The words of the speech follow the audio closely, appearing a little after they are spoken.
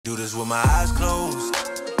Do this with my eyes closed.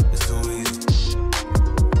 It's too easy.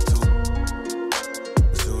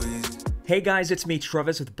 Too easy. Hey guys, it's me,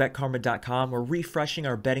 Travis with BetKarma.com. We're refreshing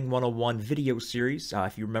our Betting 101 video series.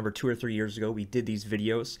 If you remember 2 or 3 years ago, we did these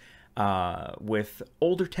videos with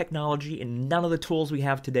older technology and none of the tools we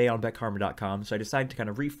have today on BetKarma.com. So I decided to kind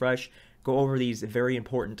of refresh, go over these very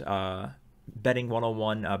important Betting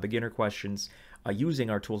 101 beginner questions using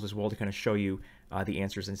our tools as well to kind of show you the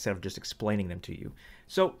answers instead of just explaining them to you.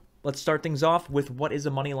 So let's start things off with what is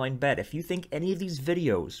a moneyline bet. If you think any of these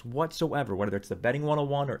videos whatsoever, whether it's the Betting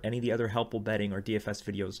 101 or any of the other helpful betting or DFS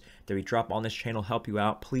videos that we drop on this channel help you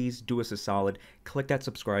out, please do us a solid. Click that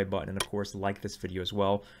subscribe button and, of course, like this video as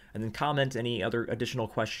well. And then comment any other additional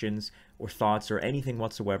questions or thoughts or anything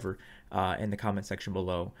whatsoever in the comment section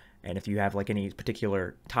below. And if you have like any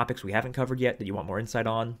particular topics we haven't covered yet that you want more insight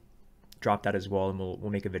on, drop that as well and we'll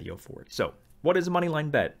make a video for it. So what is a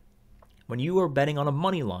moneyline bet? When you are betting on a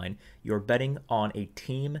money line, you're betting on a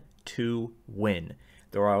team to win.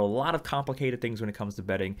 There are a lot of complicated things when it comes to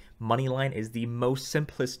betting. Money line is the most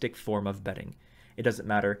simplistic form of betting. It doesn't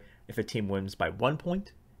matter if a team wins by 1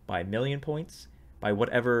 point, by 1,000,000 points, by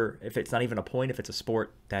whatever, if it's not even a point, if it's a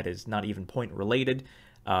sport that is not even point related,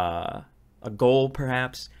 a goal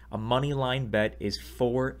perhaps. A money line bet is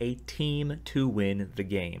for a team to win the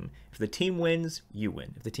game. If the team wins, you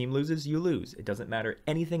win. If the team loses, you lose. It doesn't matter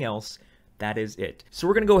anything else. That is it. So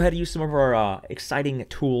we're going to go ahead and use some of our exciting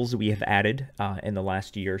tools we have added in the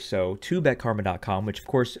last year or so to betkarma.com, which of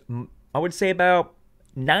course I would say about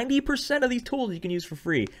 90% of these tools you can use for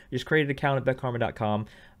free. You just create an account at betkarma.com,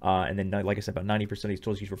 and then, like I said, about 90% of these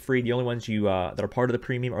tools you use for free. The only ones you that are part of the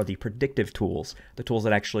premium are the predictive tools, the tools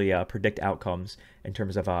that actually predict outcomes in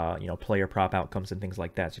terms of player prop outcomes and things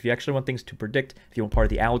like that. So if you actually want things to predict, if you want part of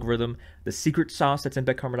the algorithm, the secret sauce that's in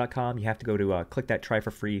betkarma.com, you have to go to click that try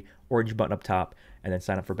for free orange button up top and then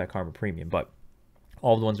sign up for BetKarma Premium. But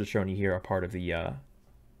all the ones we're showing you here are part of the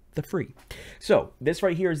free. So this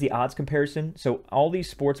right here is the odds comparison. So all these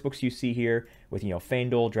sports books you see here with,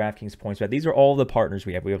 FanDuel, DraftKings, PointsBet, these are all the partners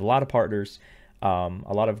we have. We have a lot of partners.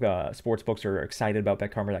 A lot of sports books are excited about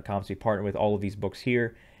betkarma.com. So we partner with all of these books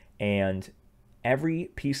here. And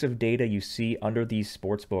every piece of data you see under these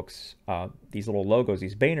sports books, these little logos,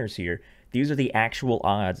 these banners here, these are the actual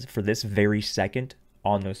odds for this very second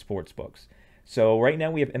on those sports books. So right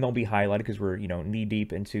now we have MLB highlighted because we're, knee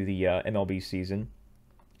deep into the MLB season.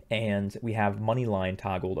 And we have Moneyline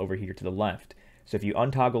toggled over here to the left. So if you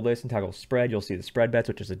untoggle this and toggle spread, you'll see the spread bets,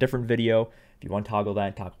 which is a different video. If you untoggle that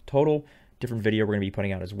and toggle total, different video we're going to be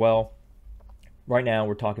putting out as well. Right now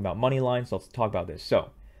we're talking about Moneyline, so let's talk about this. So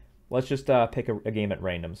let's just pick a game at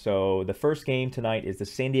random. So the first game tonight is the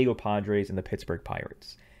San Diego Padres and the Pittsburgh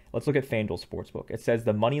Pirates. Let's look at FanDuel Sportsbook. It says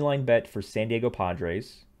the Moneyline bet for San Diego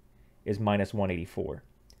Padres is minus 184.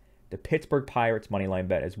 The Pittsburgh Pirates Moneyline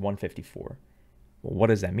bet is 154. Well, what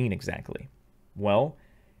does that mean exactly? Well,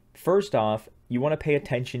 first off, you want to pay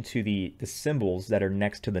attention to the symbols that are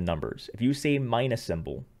next to the numbers. If you say minus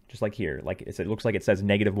symbol, just like here, like it looks like it says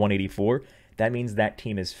negative 184, that means that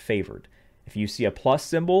team is favored. If you see a plus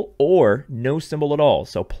symbol or no symbol at all,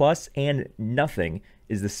 so plus and nothing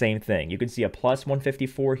is the same thing. You can see a plus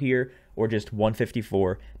 154 here or just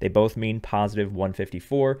 154. They both mean positive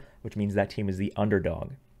 154, which means that team is the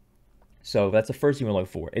underdog. So that's the first thing we look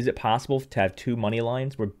for. Is it possible to have two money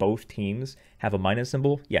lines where both teams have a minus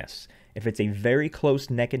symbol? Yes. If it's a very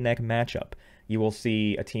close neck-and-neck matchup, you will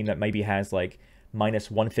see a team that maybe has like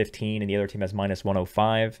minus 115 and the other team has minus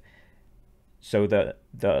 105. So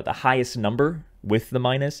the highest number with the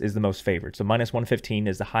minus is the most favored. So minus 115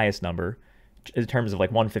 is the highest number in terms of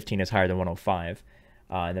like 115 is higher than 105.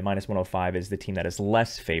 And then minus 105 is the team that is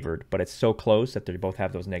less favored, but it's so close that they both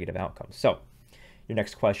have those negative outcomes. So your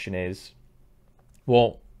next question is,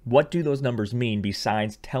 well, what do those numbers mean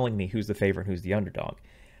besides telling me who's the favorite and who's the underdog?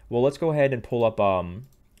 Well, let's go ahead and pull up,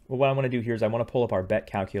 what I want to do here is I want to pull up our bet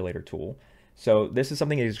calculator tool. So this is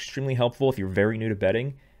something that is extremely helpful if you're very new to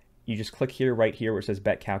betting. You just click here, right here, where it says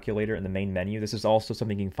bet calculator in the main menu. This is also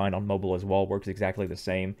something you can find on mobile as well, works exactly the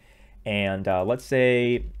same. And let's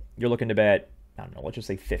say you're looking to bet, I don't know, let's just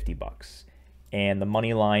say 50 bucks. And the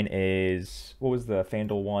money line is, what was the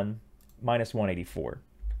FanDuel one? Minus 184.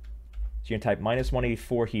 So you're going to type minus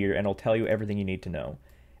 184 here, and it'll tell you everything you need to know.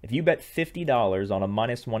 If you bet $50 on a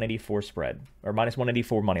minus 184 spread, or minus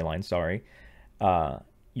 184 money line, sorry,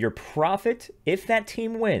 your profit, if that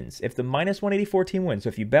team wins, if the minus 184 team wins, so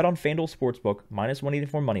if you bet on FanDuel Sportsbook, minus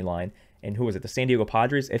 184 money line, and who was it, the San Diego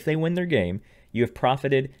Padres, if they win their game, you have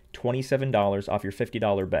profited $27 off your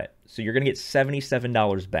 $50 bet. So you're going to get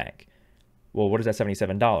 $77 back. Well, what is that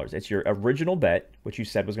 $77? It's your original bet, which you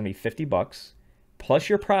said was going to be 50 bucks, plus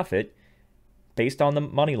your profit based on the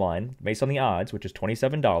money line, based on the odds, which is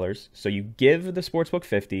 $27. So you give the sportsbook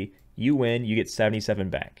 50, you win, you get 77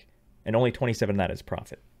 back. And only 27 of that is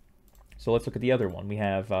profit. So let's look at the other one. We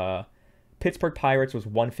have Pittsburgh Pirates was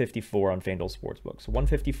 154 on FanDuel Sportsbook. So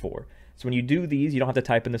 154. So when you do these, you don't have to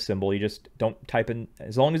type in the symbol. You just don't type in,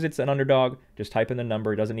 as long as it's an underdog, just type in the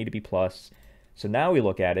number. It doesn't need to be plus. So now we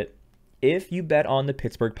look at it. If you bet on the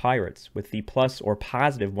Pittsburgh Pirates with the plus or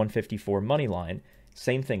positive 154 money line,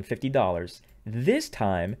 same thing, $50. This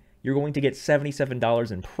time, you're going to get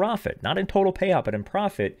 $77 in profit, not in total payout, but in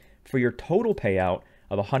profit for your total payout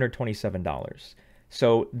of $127.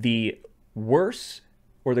 So the worse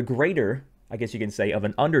or the greater, I guess you can say, of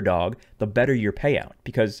an underdog, the better your payout,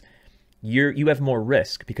 because you have more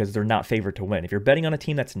risk because they're not favored to win. If you're betting on a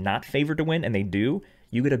team that's not favored to win, and they do,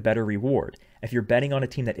 you get a better reward. If you're betting on a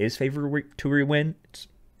team that is favored to win,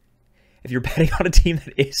 if you're betting on a team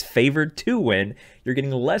that is favored to win, you're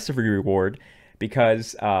getting less of a reward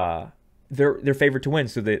because they're favored to win.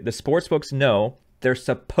 So the sportsbooks know they're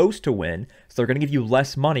supposed to win, so they're going to give you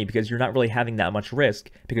less money because you're not really having that much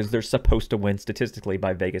risk because they're supposed to win statistically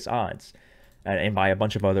by Vegas odds and by a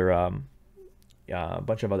bunch of other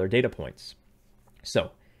data points.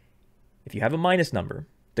 So if you have a minus number,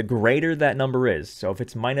 the greater that number is, so if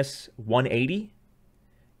it's minus 180,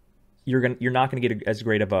 you're not going to get as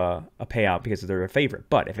great of a payout because they're a favorite.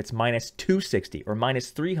 But if it's minus 260 or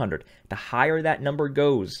minus 300, the higher that number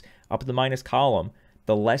goes up the minus column,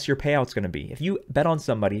 the less your payout's going to be. If you bet on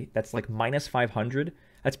somebody that's like minus 500,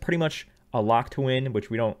 that's pretty much a lock to win, which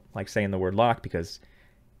we don't like saying the word lock because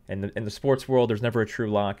in the sports world, there's never a true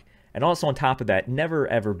lock. And also on top of that, never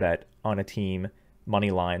ever bet on a team money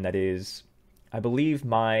line that is, I believe,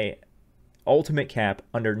 my ultimate cap.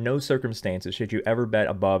 Under no circumstances should you ever bet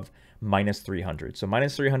above minus 300. So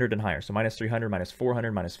minus 300 and higher. So minus 300, minus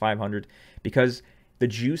 400, minus 500, because the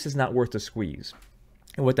juice is not worth the squeeze.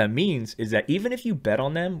 And what that means is that even if you bet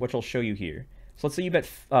on them, which I'll show you here. So let's say you bet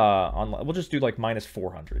we'll just do like minus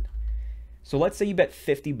 400. So let's say you bet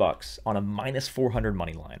 $50 on a minus 400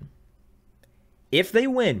 money line. If they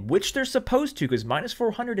win, which they're supposed to, because minus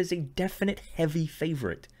 400 is a definite heavy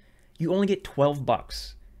favorite, you only get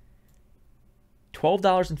 $12.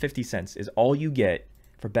 $12.50 is all you get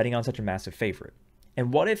for betting on such a massive favorite.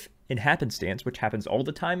 And what if, in happenstance, which happens all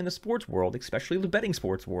the time in the sports world, especially the betting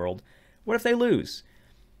sports world, what if they lose?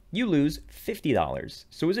 You lose $50.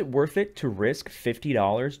 So is it worth it to risk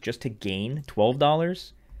 $50 just to gain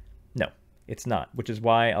 $12? No, it's not, which is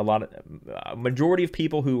why a majority of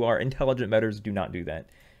people who are intelligent bettors do not do that.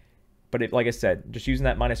 But like I said, just using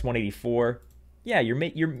that minus 184, yeah,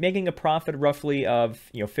 you're making a profit roughly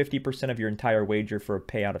of 50% of your entire wager for a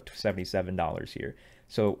payout of $77 here.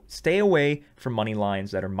 So stay away from money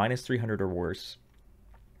lines that are minus 300 or worse.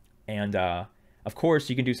 And of course,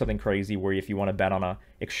 you can do something crazy where if you want to bet on a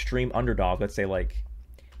extreme underdog, let's say like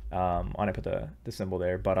I put the symbol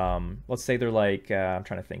there, but let's say they're like I'm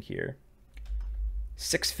trying to think here,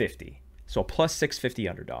 650. So a plus 650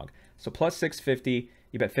 underdog. So plus 650.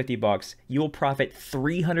 You bet $50, you will profit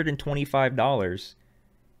 $325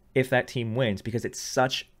 if that team wins, because it's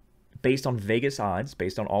such, based on Vegas odds,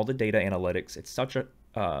 based on all the data analytics, it's such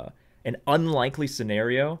an unlikely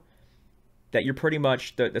scenario that you're pretty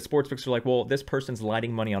much, the sportsbooks are like, well, this person's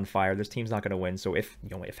lighting money on fire, this team's not going to win, so if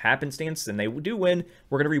happenstance and they do win,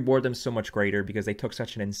 we're going to reward them so much greater because they took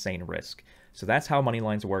such an insane risk. So that's how money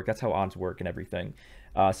lines work, that's how odds work and everything.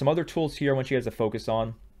 Some other tools here I want you guys to focus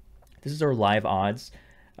on. This is our live odds.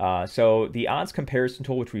 So the odds comparison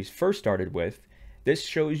tool, which we first started with, this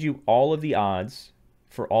shows you all of the odds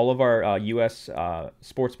for all of our U.S.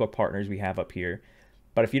 sportsbook partners we have up here.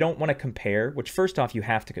 But if you don't want to compare, which first off you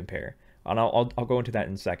have to compare, and I'll go into that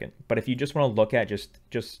in a second. But if you just want to look at just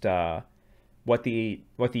what the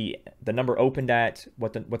number opened at,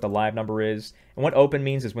 what the live number is, and what open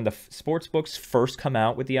means is when the sportsbooks first come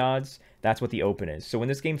out with the odds, that's what the open is. So when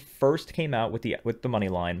this game first came out with the money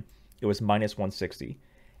line, it was minus 160.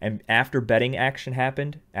 And after betting action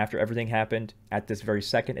happened, after everything happened, at this very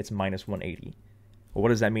second, it's minus 180. Well, what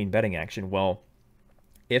does that mean, betting action? Well,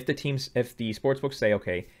 if the sportsbooks say,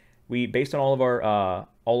 okay, based on all of our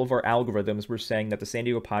algorithms, we're saying that the San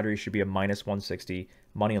Diego Padres should be a minus 160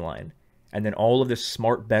 money line, and then all of the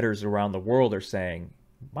smart bettors around the world are saying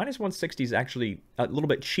minus 160 is actually a little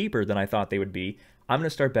bit cheaper than I thought they would be. I'm going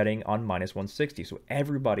to start betting on minus 160. So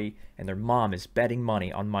everybody and their mom is betting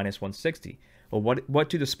money on minus 160. Well, what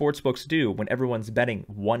do the sports books do when everyone's betting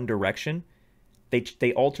one direction?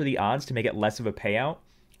 They alter the odds to make it less of a payout,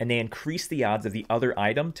 and they increase the odds of the other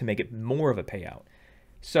item to make it more of a payout.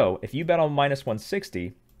 So if you bet on minus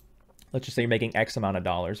 160, let's just say you're making X amount of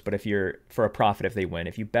dollars, but if you're for a profit if they win,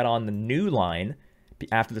 if you bet on the new line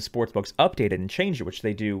after the sports books updated and changed it, which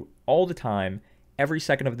they do all the time, every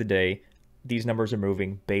second of the day, these numbers are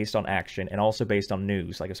moving based on action and also based on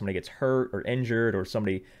news. Like if somebody gets hurt or injured or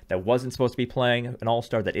somebody that wasn't supposed to be playing, an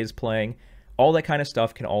all-star that is playing, all that kind of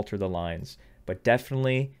stuff can alter the lines. But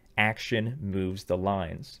definitely action moves the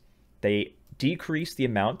lines. They decrease the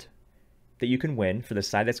amount that you can win for the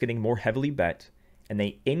side that's getting more heavily bet, and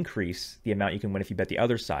they increase the amount you can win if you bet the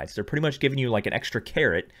other side. So they're pretty much giving you like an extra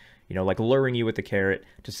carrot, you know, like luring you with the carrot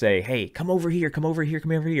to say, hey, come over here, come over here,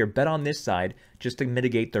 come over here, bet on this side just to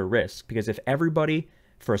mitigate their risk. Because if everybody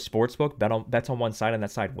for a sportsbook bets on one side and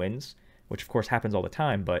that side wins, which of course happens all the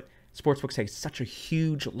time, but sportsbooks take such a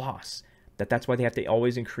huge loss that's why they have to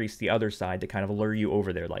always increase the other side to kind of lure you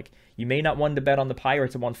over there. Like, you may not want to bet on the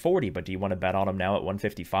Pirates at 140, but do you want to bet on them now at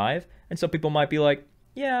 155? And some people might be like,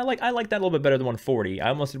 yeah, I like that a little bit better than 140. I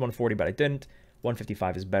almost did 140, but I didn't.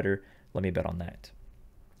 155 is better. Let me bet on that.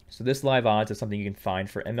 So this live odds is something you can find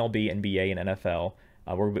for MLB, NBA, and NFL.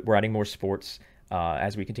 We're adding more sports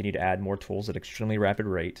as we continue to add more tools at extremely rapid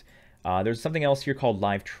rate. There's something else here called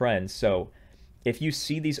live trends. So if you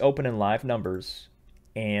see these open and live numbers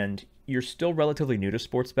and you're still relatively new to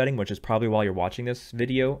sports betting, which is probably why you're watching this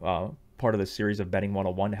video, part of the series of Betting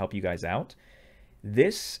 101 to help you guys out,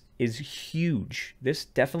 this is huge. This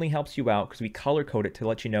definitely helps you out because we color code it to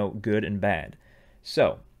let you know good and bad.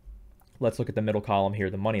 So let's look at the middle column here,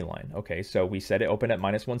 the money line. Okay, so we said it opened at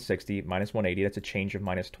minus 160, minus 180. That's a change of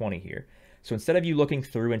minus 20 here. So instead of you looking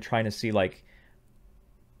through and trying to see like,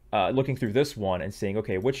 looking through this one and saying,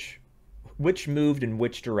 okay, which moved in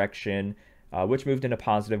which direction, which moved in a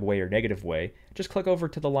positive way or negative way, just click over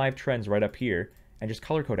to the live trends right up here and just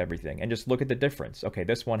color code everything and just look at the difference. Okay,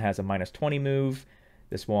 this one has a minus 20 move.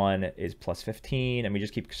 This one is plus 15, and we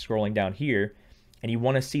just keep scrolling down here. And you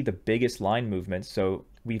want to see the biggest line movements. So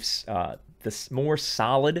we've this more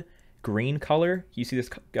solid green color. You see this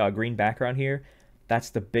green background here? That's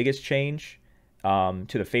the biggest change to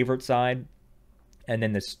the favorite side. And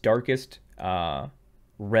then this darkest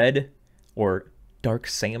red or dark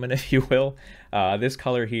salmon, if you will. This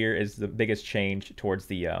color here is the biggest change towards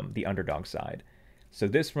the underdog side. So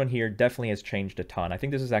this one here definitely has changed a ton. I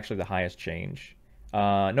think this is actually the highest change.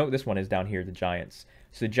 No, this one is down here, the Giants.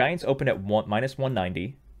 So the Giants open at minus 190. I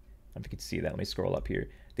don't know if you can see that. Let me scroll up here.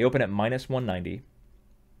 They open at minus 190.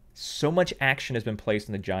 So much action has been placed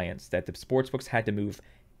in the Giants that the sportsbooks had to move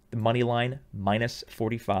the money line minus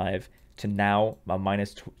 45 to now a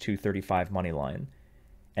minus 235 money line.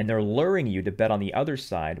 And they're luring you to bet on the other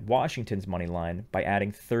side, Washington's money line, by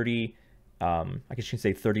adding 30, I guess you can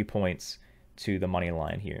say 30 points to the money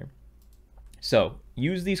line here. So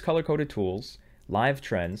use these color-coded tools, live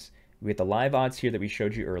trends. We have the live odds here that we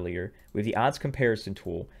showed you earlier. We have the odds comparison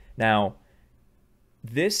tool. Now,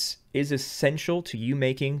 this is essential to you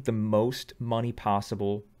making the most money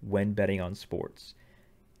possible when betting on sports.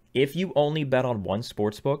 If you only bet on one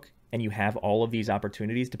sportsbook and you have all of these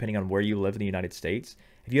opportunities, depending on where you live in the United States,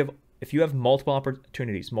 if you have multiple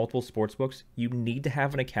opportunities, multiple sportsbooks, you need to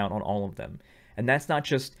have an account on all of them. And that's not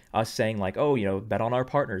just us saying like, oh, you know, bet on our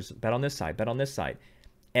partners, bet on this side, bet on this side.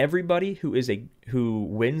 Everybody who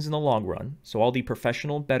wins in the long run, so all the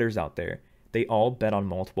professional bettors out there, they all bet on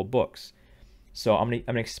multiple books. So I'm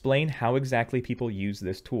gonna explain how exactly people use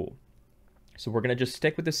this tool. So we're gonna just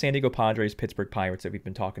stick with the San Diego Padres, Pittsburgh Pirates that we've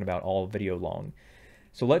been talking about all video long.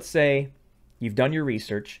 So let's say you've done your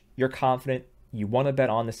research, you're confident, you want to bet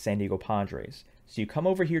on the San Diego Padres. So you come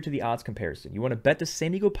over here to the odds comparison. You want to bet the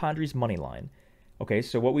San Diego Padres money line. Okay,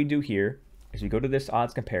 so what we do here is we go to this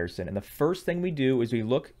odds comparison, and the first thing we do is we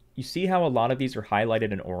look, you see how a lot of these are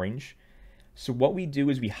highlighted in orange? So what we do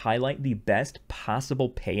is we highlight the best possible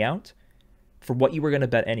payout for what you were going to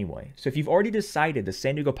bet anyway. So if you've already decided the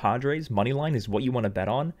San Diego Padres money line is what you want to bet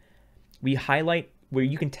on, we highlight where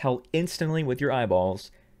you can tell instantly with your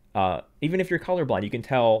eyeballs, even if you're colorblind, you can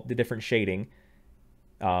tell the different shading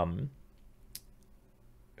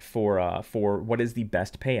for what is the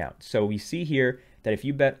best payout. So we see here that if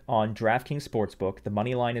you bet on DraftKings Sportsbook, the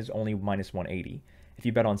money line is only minus 180. If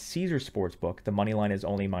you bet on Caesar Sportsbook, the money line is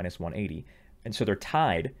only minus 180. And so they're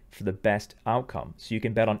tied for the best outcome. So you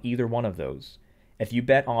can bet on either one of those. If you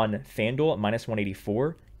bet on FanDuel at minus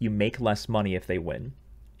 184, you make less money if they win.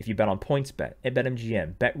 If you bet on PointsBet,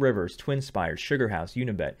 BetMGM, BetRivers, TwinSpires, SugarHouse,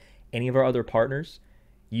 Unibet, any of our other partners,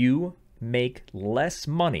 you make less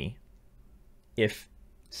money if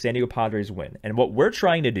San Diego Padres win. And what we're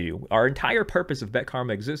trying to do, our entire purpose of Bet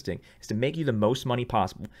Karma existing, is to make you the most money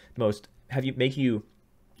possible, help you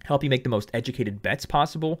make the most educated bets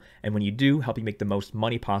possible, and when you do, help you make the most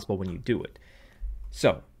money possible when you do it.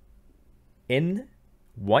 So in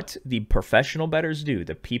what the professional bettors do,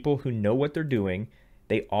 the people who know what they're doing,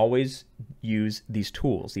 they always use these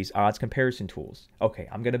tools, these odds comparison tools. Okay,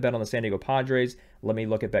 I'm going to bet on the San Diego Padres. Let me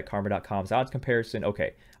look at betkarma.com's odds comparison.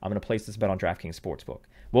 Okay, I'm going to place this bet on DraftKings Sportsbook.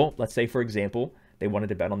 Well, let's say, for example, they wanted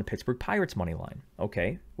to bet on the Pittsburgh Pirates money line.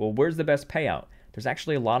 Okay, well, where's the best payout? There's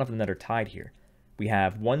actually a lot of them that are tied here. We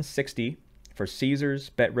have 160 for Caesars,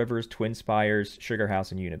 Bet Rivers, Twin Spires, Sugar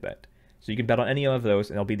House, and Unibet. So you can bet on any of those,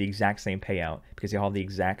 and it'll be the exact same payout because they all have the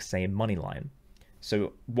exact same money line.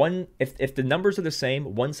 So if the numbers are the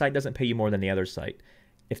same, one site doesn't pay you more than the other site.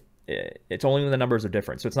 If it's only when the numbers are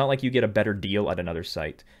different. So it's not like you get a better deal at another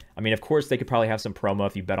site. I mean, of course, they could probably have some promo.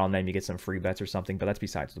 If you bet on them, you get some free bets or something, but that's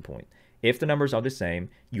besides the point. If the numbers are the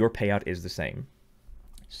same, your payout is the same.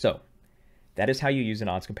 So that is how you use an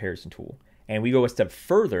odds comparison tool. And we go a step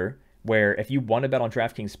further where if you want to bet on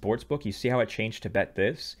DraftKings Sportsbook, you see how it changed to bet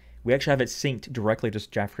this? We actually have it synced directly to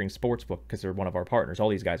DraftKings Sportsbook because they're one of our partners. All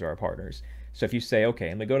these guys are our partners. So if you say,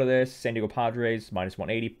 okay, I'm going to go to this, San Diego Padres, minus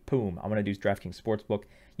 180, boom, I'm going to do DraftKings Sportsbook.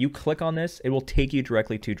 You click on this, it will take you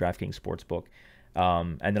directly to DraftKings Sportsbook.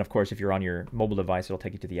 And then, of course, if you're on your mobile device, it'll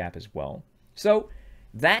take you to the app as well. So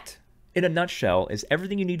that, in a nutshell, is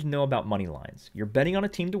everything you need to know about money lines. You're betting on a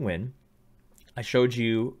team to win. I showed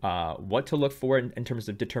you what to look for in terms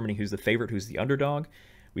of determining who's the favorite, who's the underdog.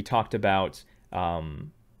 We talked about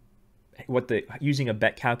using a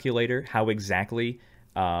bet calculator, how exactly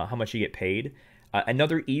how much you get paid.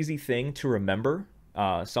 Another easy thing to remember,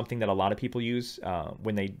 something that a lot of people use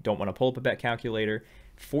when they don't want to pull up a bet calculator,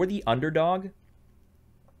 for the underdog.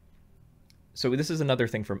 So this is another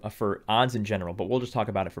thing for odds in general, but we'll just talk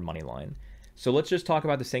about it for Moneyline. So let's just talk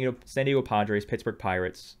about the San Diego Padres, Pittsburgh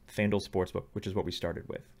Pirates, FanDuel Sportsbook, which is what we started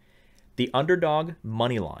with. The underdog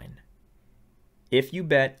money line. If you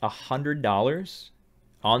bet $100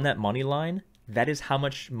 on that money line, that is how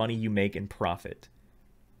much money you make in profit.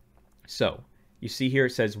 So you see here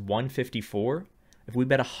it says 154. If we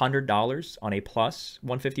bet $100 on a plus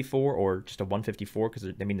 154 or just a 154, because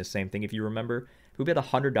they mean the same thing if you remember, if we bet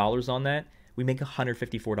 $100 on that, we make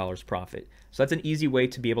 $154 profit. So that's an easy way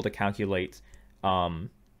to be able to calculate, a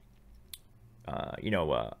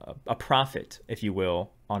profit, if you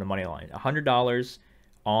will, on a money line. $100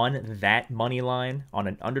 on that money line, on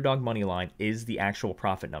an underdog money line, is the actual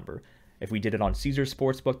profit number. If we did it on Caesars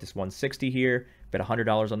Sportsbook, this 160 here, bet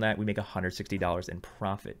 $100 on that, we make $160 in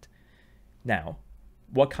profit. Now,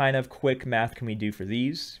 what kind of quick math can we do for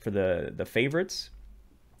these, for the favorites?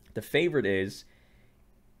 The favorite is,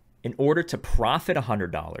 in order to profit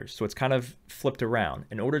 $100, so it's kind of flipped around.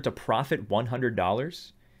 In order to profit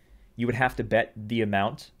 $100, you would have to bet the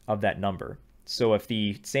amount of that number. So if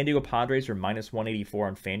the San Diego Padres are minus 184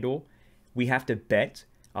 on FanDuel, we have to bet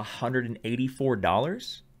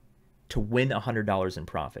 $184 to win $100 in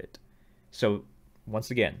profit. So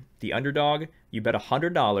once again, the underdog, you bet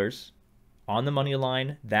 $100 on the money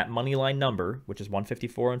line. That money line number, which is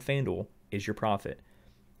 154 on FanDuel, is your profit.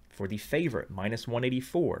 For the favorite, minus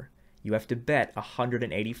 184, you have to bet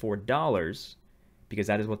 $184 because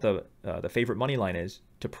that is what the favorite money line is,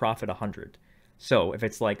 to profit 100. So if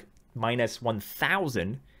it's like minus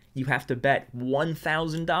 1,000, you have to bet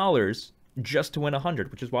 $1,000 just to win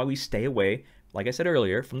 100, which is why we stay away, like I said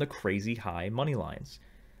earlier, from the crazy high money lines.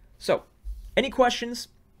 So any questions?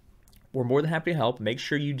 We're more than happy to help. Make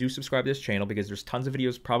sure you do subscribe to this channel because there's tons of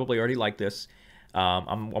videos probably already like this.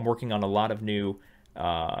 I'm working on a lot of new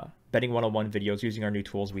Betting 101 videos using our new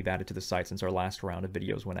tools we've added to the site since our last round of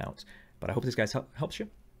videos went out. But I hope this guys helps you.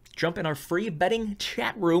 Jump in our free betting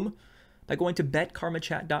chat room by going to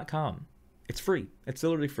betkarmachat.com. It's free. It's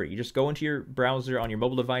literally free. You just go into your browser on your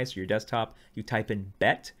mobile device or your desktop. You type in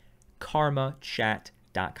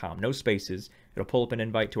betkarmachat.com. No spaces. It'll pull up an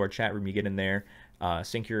invite to our chat room. You get in there,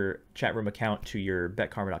 sync your chat room account to your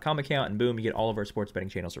betkarma.com account, and boom, you get all of our sports betting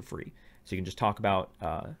channels for free. So you can just talk about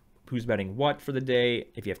who's betting what for the day.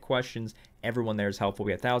 If you have questions, everyone there is helpful.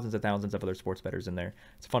 We have thousands and thousands of other sports bettors in there.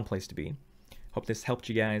 It's a fun place to be. Hope this helped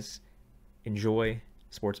you guys. Enjoy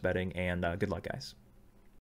sports betting, and good luck, guys.